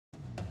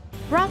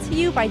Brought to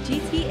you by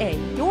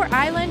GTA, your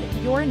island,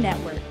 your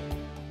network.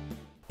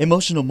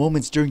 Emotional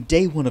moments during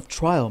day one of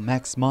trial.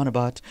 Max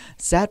Manabat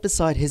sat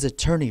beside his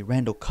attorney,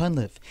 Randall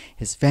Cunliffe,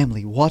 his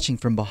family watching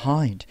from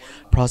behind.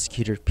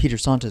 Prosecutor Peter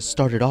Santos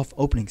started off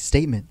opening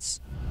statements.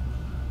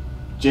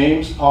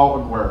 James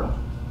Paul Aguero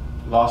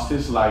lost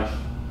his life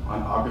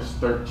on August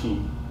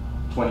 13,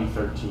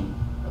 2013,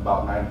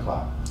 about 9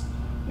 o'clock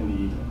in the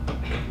evening.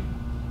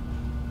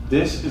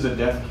 This is a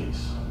death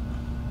case.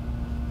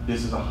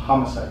 This is a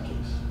homicide case.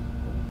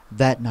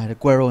 That night,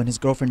 Aguero and his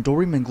girlfriend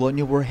Doreen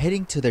Manglona were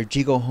heading to their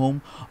Jigo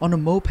home on a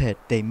moped.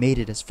 They made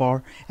it as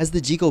far as the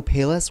Jigo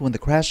Payless when the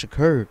crash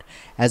occurred.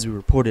 As we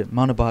reported,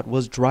 Manabat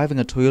was driving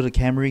a Toyota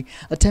Camry,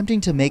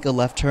 attempting to make a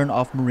left turn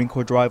off Marine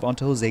Corps Drive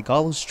onto Jose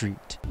Gallo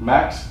Street.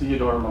 Max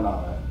Theodore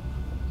Manabat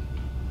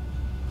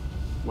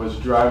was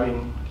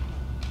driving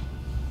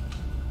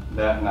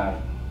that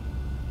night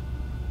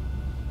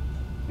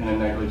in a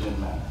negligent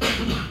manner.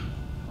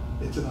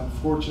 It's an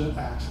unfortunate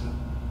accident,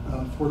 and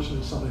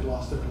unfortunately somebody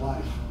lost their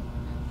life.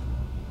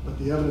 But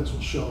the evidence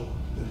will show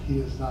that he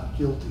is not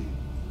guilty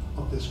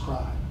of this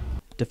crime.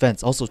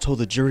 Defense also told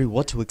the jury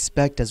what to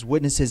expect as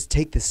witnesses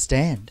take the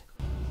stand.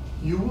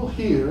 You will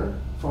hear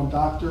from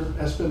Dr.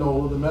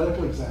 Espinola, the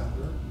medical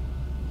examiner,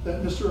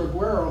 that Mr.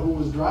 Aguero, who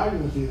was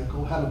driving the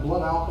vehicle, had a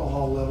blood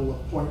alcohol level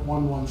of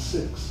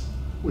 0.116,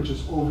 which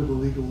is over the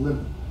legal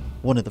limit.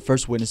 One of the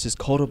first witnesses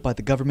called up by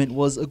the government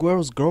was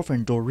Aguero's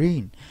girlfriend,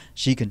 Doreen.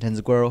 She contends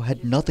Aguero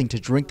had nothing to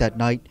drink that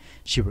night.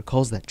 She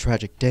recalls that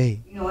tragic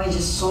day. You know, I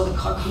just saw the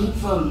car coming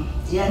from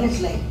the end.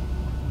 It's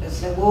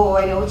like, whoa,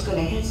 I know it's going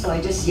to hit. So I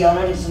just yelled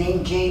out his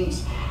name,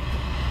 James.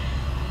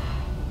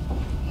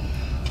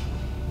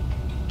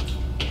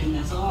 And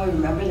that's all I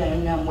remember. That,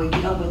 and I'm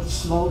waking up with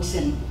smokes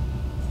and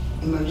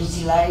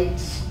emergency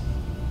lights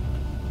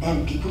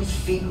and people's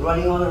feet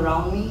running all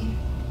around me.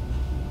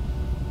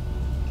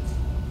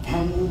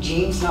 And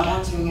James not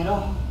answering at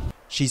all.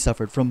 She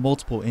suffered from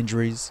multiple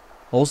injuries.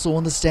 Also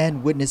on the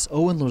stand, witness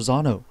Owen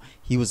Lozano.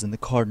 He was in the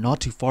car not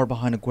too far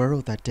behind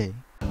Aguero that day.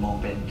 The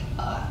moped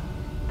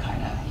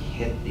kind of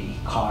hit the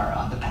car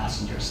on the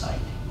passenger side.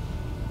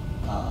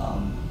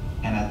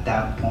 And at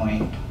that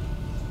point,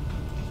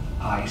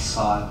 I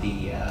saw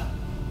the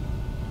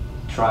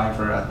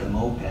driver of the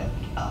moped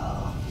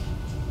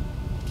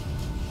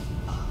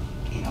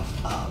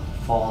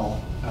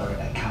fall, or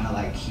kind of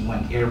like he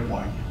went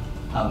airborne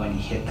when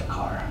he hit the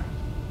car.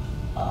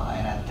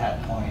 And at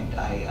that point,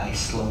 I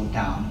slowed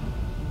down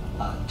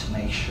to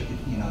make sure,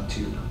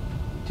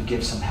 to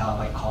give some help.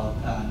 I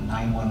called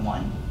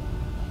 911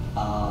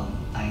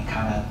 and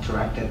kind of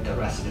directed the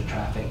rest of the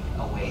traffic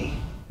away.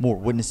 More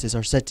witnesses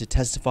are set to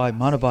testify.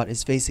 Manabat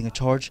is facing a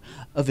charge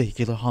of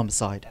vehicular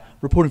homicide.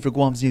 Reporting for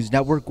Guam's News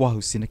Network, Wahoo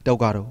Sinik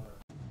Delgado.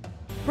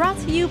 Brought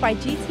to you by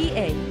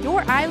GTA,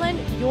 your island,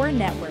 your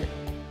network.